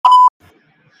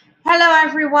Hello,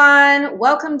 everyone.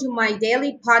 Welcome to my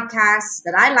daily podcast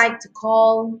that I like to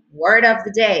call Word of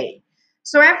the Day.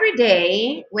 So, every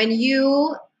day when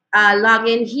you log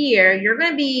in here, you're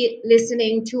going to be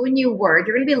listening to a new word.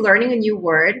 You're going to be learning a new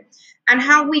word and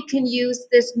how we can use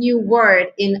this new word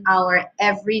in our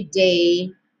everyday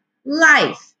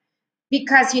life.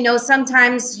 Because,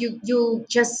 sometimes you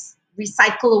just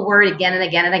recycle a word again and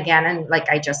again and again. And like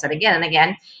I just said, again and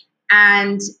again,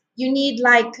 and you need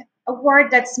like a word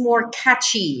that's more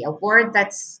catchy, a word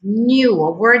that's new,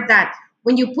 a word that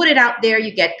when you put it out there,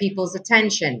 you get people's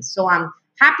attention. So I'm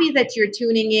happy that you're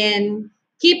tuning in.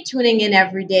 Keep tuning in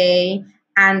every day.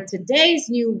 And today's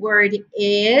new word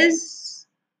is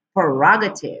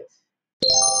prerogative.